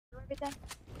everything?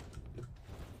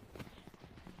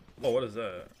 Oh, what is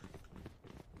that?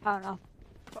 I don't know.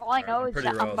 But all I know is that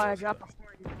I'm about to drop a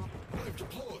 40.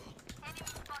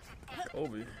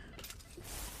 Kobe.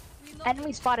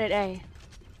 Enemy spotted A.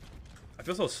 I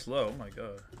feel so slow. Oh my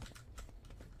god.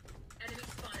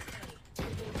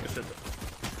 Good shit.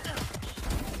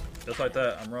 Just like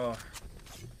that, I'm raw.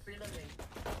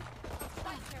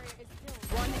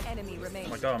 One enemy remains.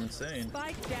 Oh my god, I'm insane.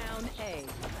 Spike down A.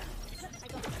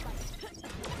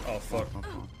 Oh fuck.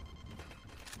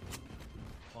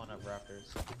 Pulling up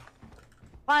Raptors.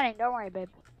 Fine, don't worry, babe.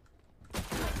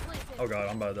 Oh god,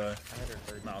 I'm about to die. I had her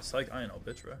third. Nah, psych, I ain't no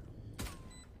bitch, bro.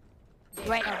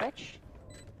 You ain't no bitch.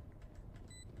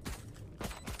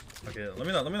 Okay, let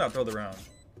me not throw the round.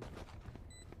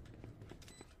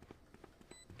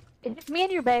 It's just me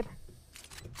and you, babe.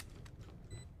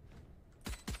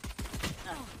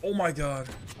 Oh my god.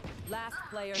 Last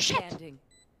player Shit. standing.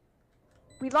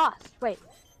 We lost. Wait.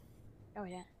 Oh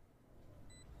yeah.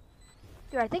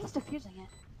 Dude, I think it's defusing it.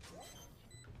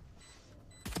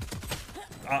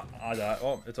 I died.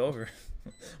 Oh, it's over.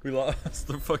 We lost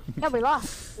the fucking. Yeah, we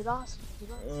lost. We lost. We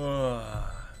lost.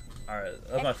 Alright,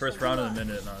 that's my first round in a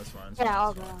minute. No, it's fine. Yeah,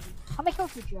 I'll go on. How many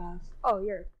kills did you have? Oh,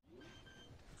 you're.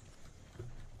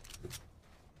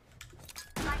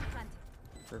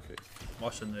 Perfect.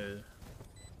 Watching the.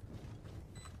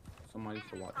 Somebody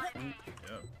to watch. Right?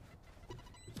 Yep.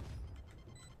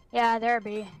 Yeah, there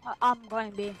B. I'm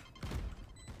going B.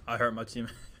 I hurt my team.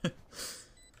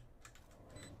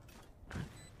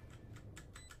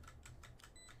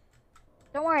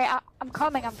 Don't worry, I'm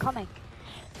coming. I'm coming.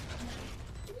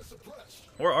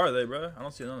 Where are they, bro? I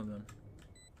don't see none of them.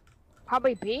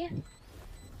 Probably B.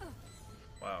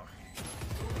 Wow.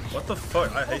 What the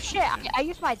fuck? I Oh hate shit! I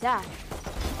used my dash.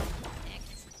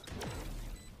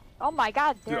 Oh my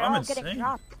god, they're Dude, I'm all getting insane.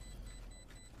 dropped.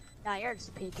 Nah, you're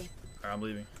just peeking. Alright, I'm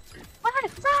leaving. What the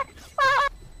fuck?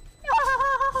 Fuck!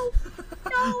 No!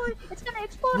 No! It's gonna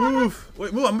explode! Move!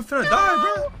 Wait, move! I'm finna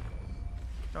die, bro!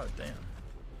 God damn.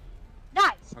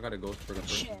 Nice! I gotta go for the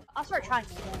first. Shit, I'll start trying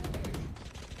to again.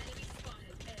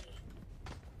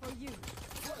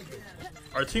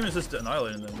 Our team is just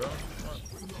annihilating them, bro.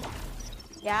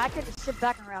 Yeah, I could just sit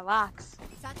back and relax.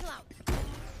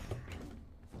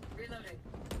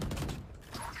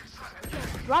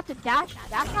 Do I have to dash?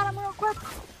 Dash at him real quick?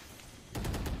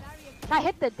 Can I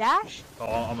hit the dash?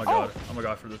 Oh my god. Oh my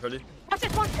god, for this. Ready? Watch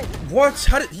it, watch it! What?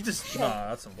 How did he just. Nah,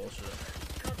 that's some bullshit.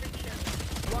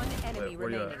 One enemy Wait, where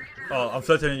you remaining. at? Oh, I'm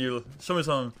spectating you. Show me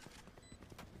something.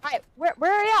 Alright, where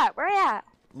are you at? Where are you at?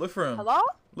 Look for him. Hello?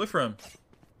 Look for him.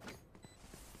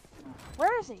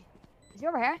 Where is he? Is he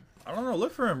over here? I don't know.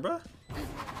 Look for him, bro.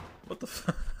 What the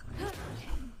fuck?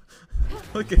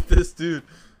 Look at this dude.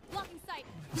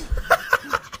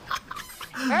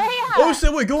 Where are you at? Oh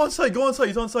shit! Wait, go on site. Go on site.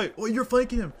 He's on site. Oh, you're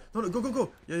flanking him. No, no, go, go,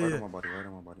 go. Yeah, yeah, Right yeah. on my body. Right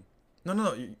on my body. No, no,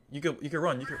 no. You can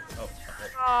run. You can. Oh,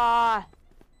 Ah,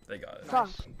 they got it. fuck.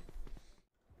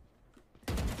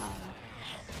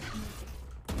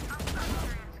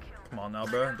 Come on now,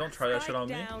 bro. Don't try that shit on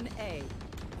me. Down A.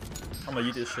 I'm gonna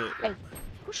eat this shit. Hey,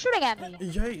 who's shooting at me?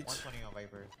 Yate. 120 on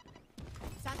Viper.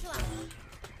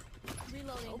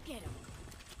 Reloading. Get him.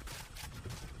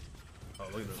 Oh,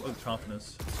 look at this. Look at the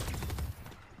confidence.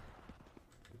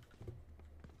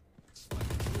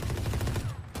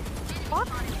 Fuck?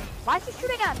 Why is he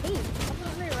shooting at me?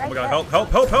 Oh my god, help, help,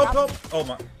 help, help, help! Oh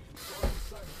my.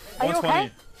 Are you 120.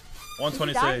 okay? 120 Did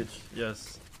you die? Sage.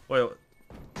 Yes. Wait.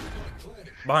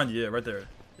 Behind you, yeah, right there.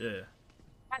 Yeah. Can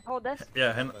I hold this?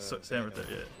 Yeah, Sam right there,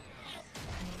 yeah.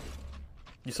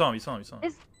 You saw him, you saw him, you saw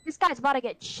him. This guy's about to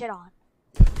get shit on.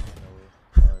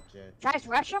 Jet. Guys,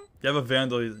 rush him? You have a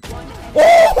vandal. Shit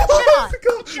Oh! on. Let's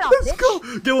go! Shit on, Let's bitch. go!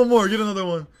 Get one more, get another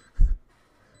one.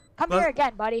 Come here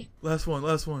again, buddy. Last one,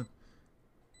 last one.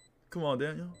 Come on,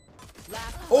 Daniel.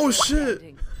 Last Oh player shit!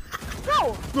 standing.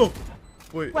 No! No!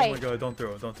 Wait, oh my Wait. god, don't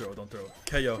throw, don't throw, don't throw.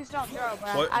 KO. Please don't throw,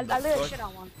 bro. What I the literally fuck? shit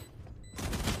on one. Nice.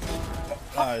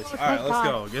 Oh, Alright, thank let's God.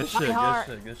 go. Good shit, heart.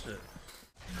 good shit, good shit.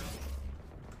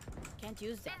 Can't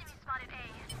use that.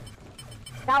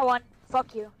 That one.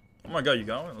 Fuck you. Oh my god, you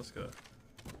got one? Let's go.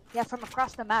 Yeah, from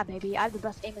across the map, baby. I have the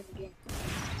best aim in the game.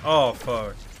 Oh,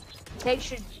 fuck. They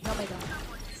should know me though.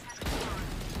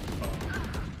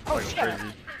 Oh Like shit.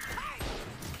 crazy.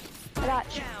 I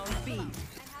got you. Down B.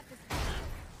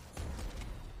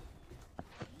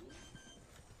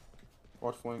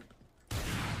 Watch flank.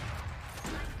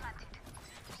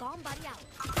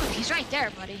 He's right there,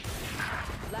 buddy.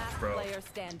 Last Bro. player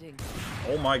standing.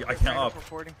 Oh my, I can't up.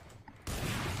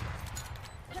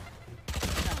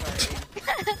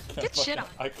 Get shit on.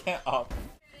 I can't up.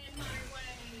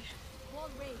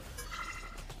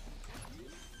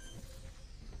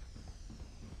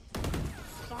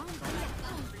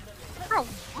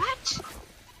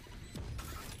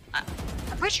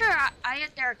 pretty sure I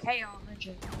hit their KO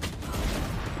legit.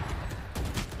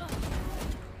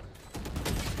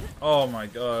 Oh my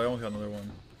god, I almost got another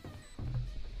one.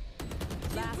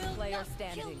 Last player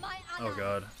standing. Oh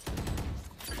god.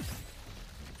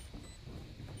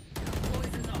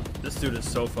 This dude is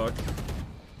so fucked.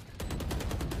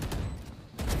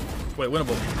 Wait,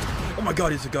 winnable. Oh my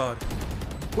god, he's a god.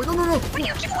 Wait, no, no, no. What are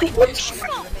you doing?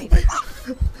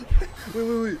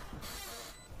 Wait.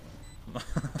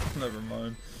 Never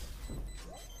mind.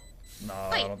 Nah,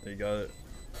 I don't think he got it.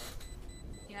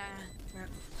 Yeah.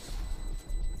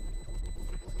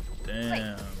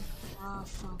 Damn.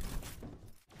 Awesome.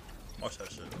 Watch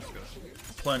that shit. Let's go.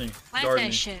 Plenty. Plant Guard that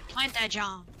me. shit. Plant that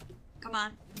John. Come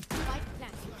on.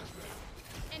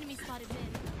 Enemy spotted mid.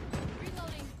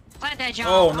 Reloading. Plant that John.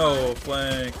 Oh Come no, on.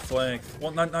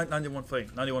 flank. 91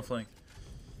 flank. 91 flank.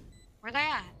 Where they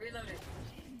at?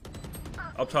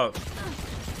 Up top.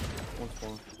 One's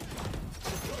falling.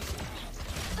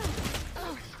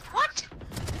 What?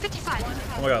 55.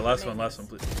 Oh my god, last one,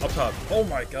 please. Up top. Oh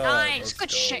my god. Nice. let's Good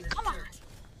go. shit. Come on.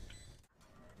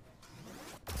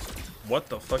 What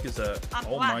the fuck is that? I'm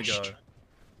Oh my flashed. god.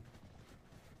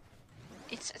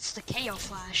 It's the KO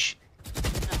flash.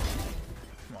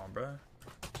 Come on, bruh.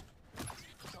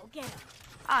 Go get him.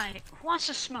 Alright, who wants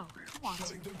to smoke? Who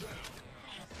wants it?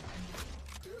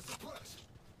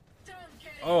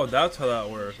 Oh, that's how that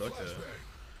works. Okay.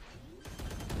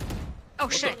 Oh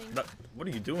What shit. what are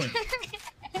you doing?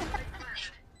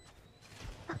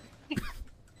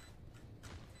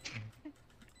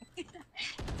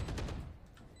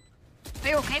 Are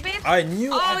you okay, babe? I knew.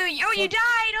 Oh, you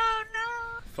died! Oh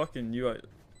no! Fucking you.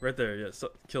 Right there. Yeah.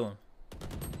 So, kill him.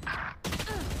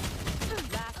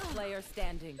 Last player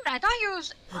standing. Dude, I thought you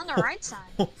was on the right side.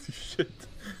 Holy shit.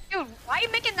 Dude, why are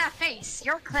you making that face?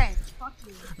 You're cringe. Fuck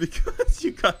you. Because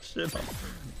you got shit on.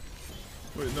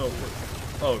 Wait, no.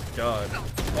 Oh god.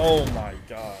 Oh my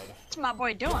god. What's my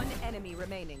boy doing? One enemy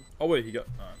remaining. Oh wait, he got.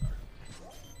 Oh,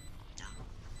 no.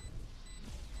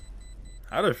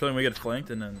 I had a feeling we get flanked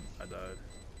and then I died.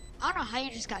 I don't know how you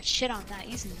just got shit on that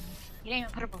easily. You didn't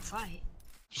even put up a fight.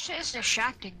 Shit is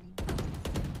distracting me.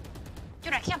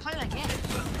 Dude, I can't play that game.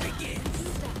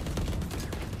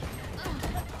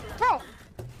 Bro! How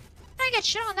did I get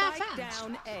shit on that Spike fast?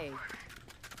 down A.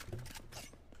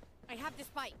 I have the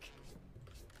spike.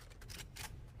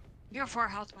 You're 4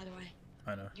 health, by the way.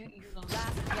 I know. You lost.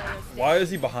 Last player standing. Why is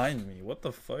he behind me? What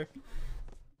the fuck?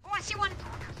 Oh, I see one!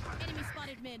 Enemy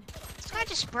spotted mid. This guy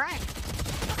just sprayed.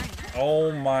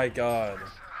 Oh my god.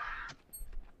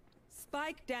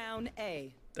 Spike down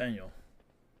A. Daniel.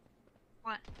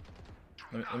 What?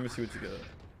 Let me see what you got.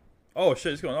 Oh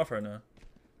shit, it's going off right now.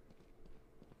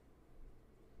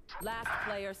 Last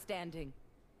player standing.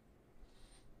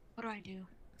 What do I do?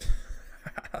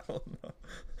 I don't know.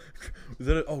 Is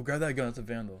that oh, grab that gun. It's a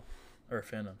Vandal. Or a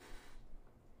Phantom.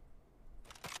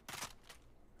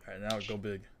 Alright, now go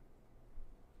big.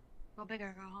 Go big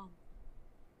or go home.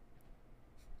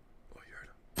 Oh, you heard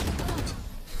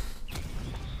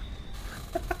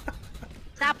him.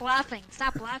 Stop laughing.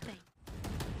 Stop laughing.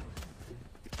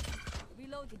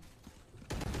 Reloading.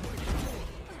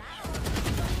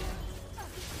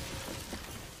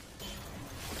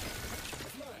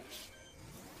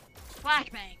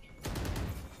 Flashbang.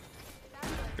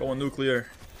 Going nuclear.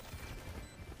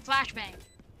 Flashbang.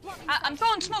 I'm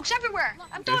throwing smokes everywhere.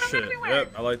 I'm throwing Good them shit. everywhere.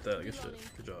 Yep, I like that. Good shit.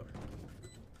 Good job.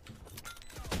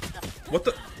 What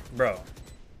the? Bro.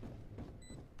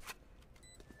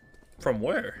 From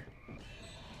where?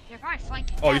 You're probably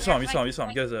flanking. Oh, Yeah, you saw him. they're You saw him. You flanking, saw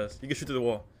him. Get his ass. You can shoot through the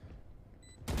wall.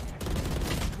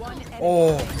 One enemy.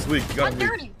 Oh, he's weak. You got him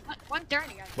weak.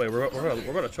 130. 130. Wait, we're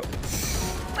about to choke.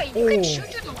 Wait, you can shoot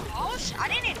through the walls? I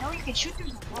didn't know you could shoot through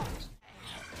the walls.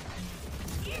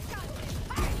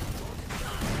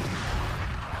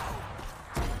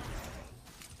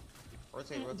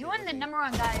 Rotate, You and the number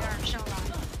 1 guy are so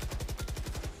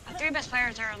alive. The 3 best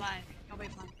players are alive. Nobody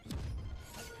fun.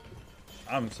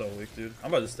 I'm so weak, dude. I'm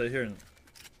about to stay here and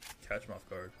catch him off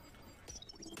guard.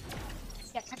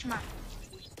 Yeah, catch him out.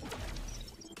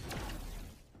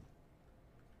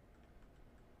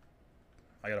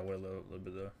 I gotta wait a little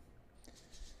bit though.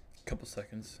 Couple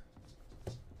seconds.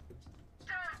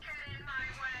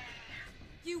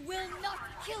 You will not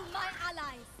kill my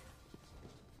allies.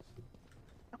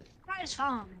 I just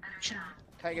follow him. Shut up.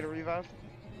 Can I get a revive?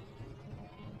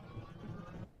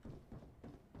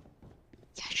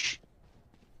 Yes.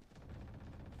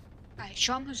 Alright,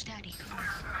 show him who's daddy. Come on.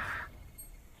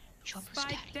 Show him who's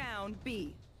Spike daddy. down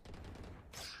B.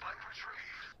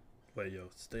 Wait, yo,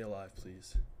 stay alive,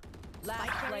 please.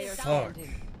 Last player Fuck.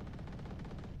 standing.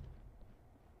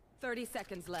 30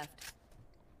 seconds left.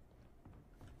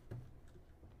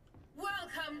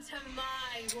 Welcome to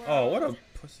my world. Oh, what a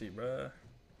pussy, bruh.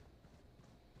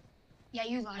 Yeah,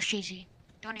 you lost, GG.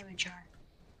 Don't even try.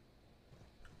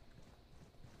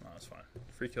 No, that's fine.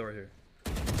 Free kill right here.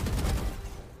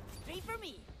 Wait for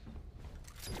me.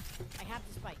 I have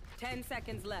the spike. 10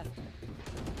 seconds left.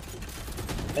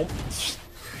 Oh.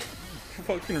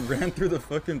 Fucking ran through the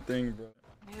fucking thing, bro.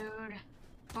 Dude.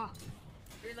 Fuck.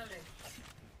 Reloading.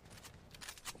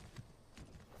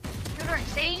 Dude, our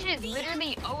stage is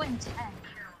literally 0 and 10.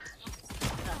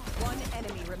 One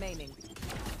enemy remaining.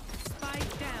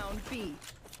 Spike down B.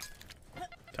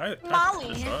 Can I Molly.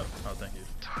 hit a shot? Oh, thank you.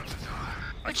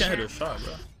 I Good can't hit a shot. shot,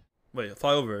 bro. Wait,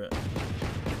 fly over it.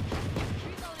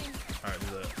 Reloading. Alright, do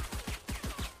that.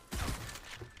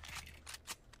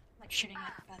 Like shooting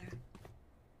it better.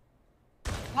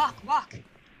 Walk, walk.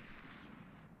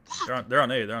 They're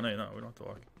on A. They're on A. No, we don't have to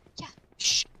walk. Yeah.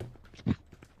 Shh.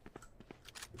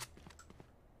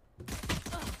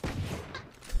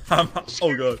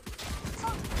 Oh god.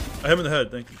 I hit him in the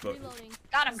head. Thank you. Fuck. Reloading.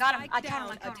 Got him, got him. Spike I got him, down.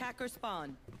 I got him. Attacker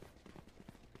spawn.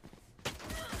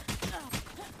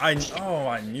 I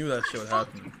knew that shit would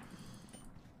happen.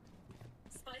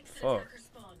 Spikes Fuck. attacker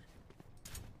spawn.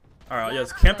 Alright,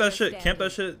 yes, camp that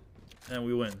shit, and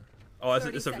we win. Oh, it's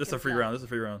a 30 free round. This is a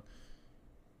free round.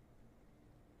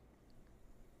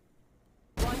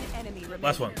 One enemy remaining.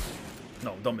 Last one.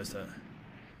 No, don't miss that.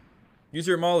 Use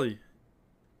your molly.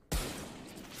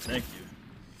 Thank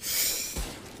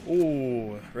you.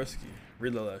 Ooh, risky.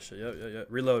 Reload that shit. Yep.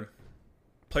 Reload.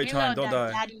 Playtime. Reload Don't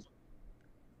that, die. Daddy.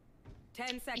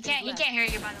 10 seconds He left. can't hear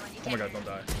you, by the way. He Oh my can't god, hear don't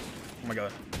die. Oh my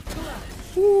god.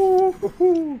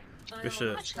 you. Good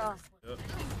shit. Let's go. Yep.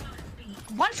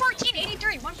 114,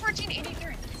 83. 114,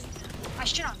 83. I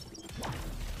shit on.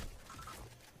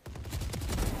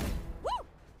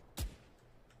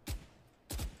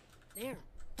 There.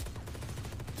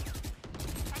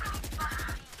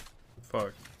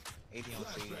 Fuck. 80 on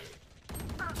C.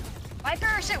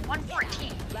 Viper said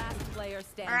 114. Last player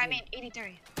standing. Or I mean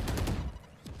 83.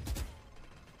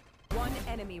 One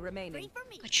enemy remaining. Wait for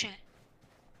me. Good shit.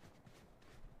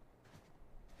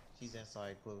 She's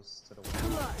inside, close to the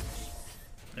wall.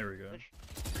 There we go.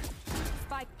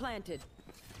 Spike planted.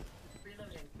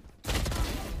 Reloading.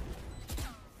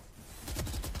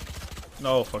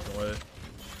 No fucking way.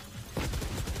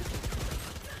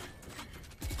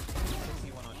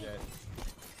 61 on Jet.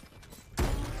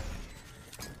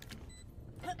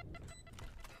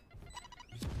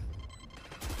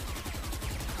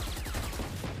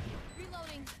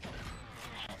 Reloading.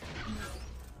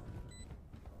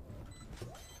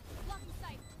 Blocking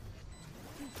sight.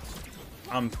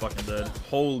 I'm fucking dead.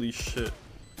 Holy shit.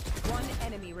 One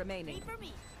enemy remaining. Wait for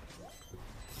me.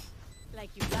 Like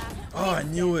you last. Oh, I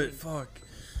knew it. Fuck.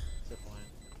 Zip line.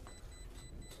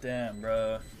 Damn,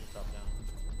 bruh. Drop down.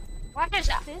 Watch this.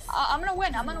 I'm gonna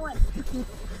win. I'm gonna win.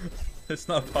 It's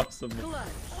not possible. Clutch.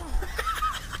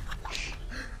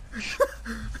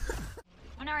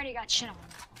 One already got shit on.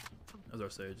 As our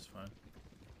sage is fine.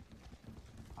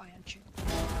 Oh yeah, true.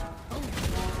 Oh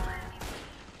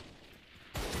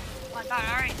my god,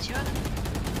 alright, two of them.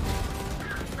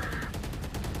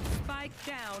 Spike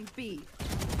down B.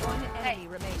 One enemy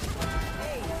remaining.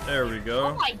 Hey. There we Oh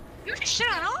go. my, you just shit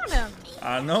on him.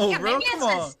 I know, Yeah, bro. maybe Come it's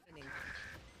on. this-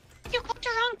 You clicked the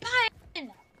wrong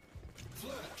button.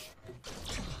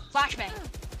 Flashbang.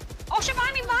 Oh shit,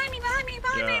 behind me, behind me, behind me,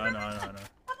 behind me. Yeah, I know. Behind me.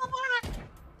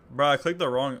 Bro, I clicked the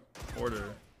wrong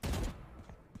order.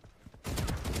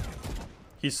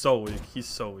 He's so weak. He's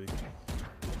so weak.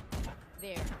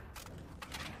 There.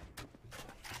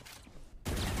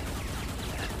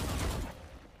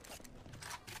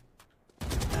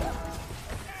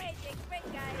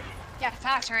 Yeah,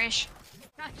 facts, Rish.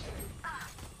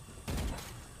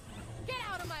 Get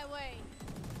out of my way.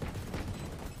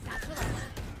 That's what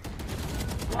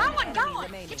That one, enemy going.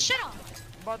 remaining. Get shit on.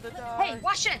 About to Hey,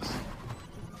 watch this.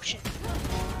 Oh shit.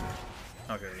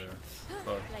 Okay, there.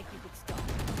 Fuck. like you could stop.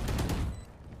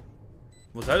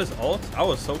 Was that his ult? I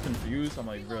was so confused. I'm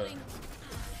like, bro. Reloading.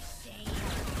 Dang.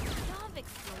 Love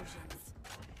explosions.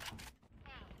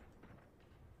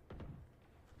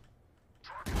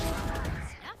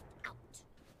 Snuff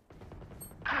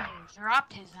out.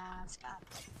 Dropped his ass.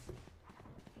 God.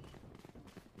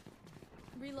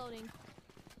 Reloading.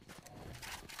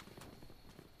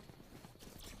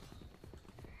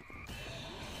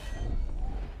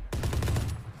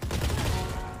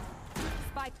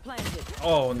 Spike planted.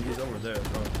 Oh, and he's over there,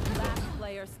 bro. Last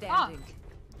player standing.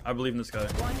 I believe in this guy.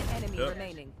 One enemy Yep.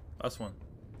 remaining. Last one.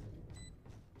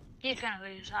 He's gonna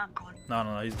lose. I'm going.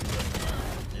 No, he's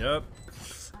Yep.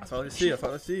 That's all I see. That's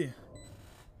all I see.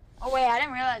 Oh wait, I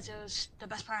didn't realize it was the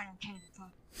best part of the team. Fuck.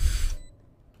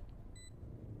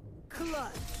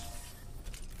 Blood.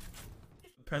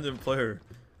 Dependent player.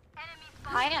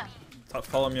 I am. Stop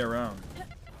following me around.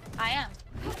 I am.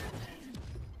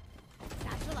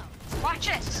 Satchel out. Watch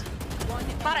this. One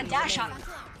About a enemy dash on remaining.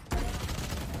 him.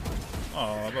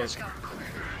 Oh, Let's about go.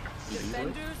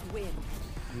 Defenders win.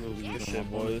 Good shit,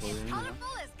 boys. Colorful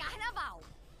is carnaval.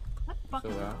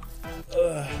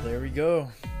 So, There we go.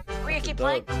 We're gonna keep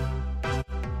Dub. playing.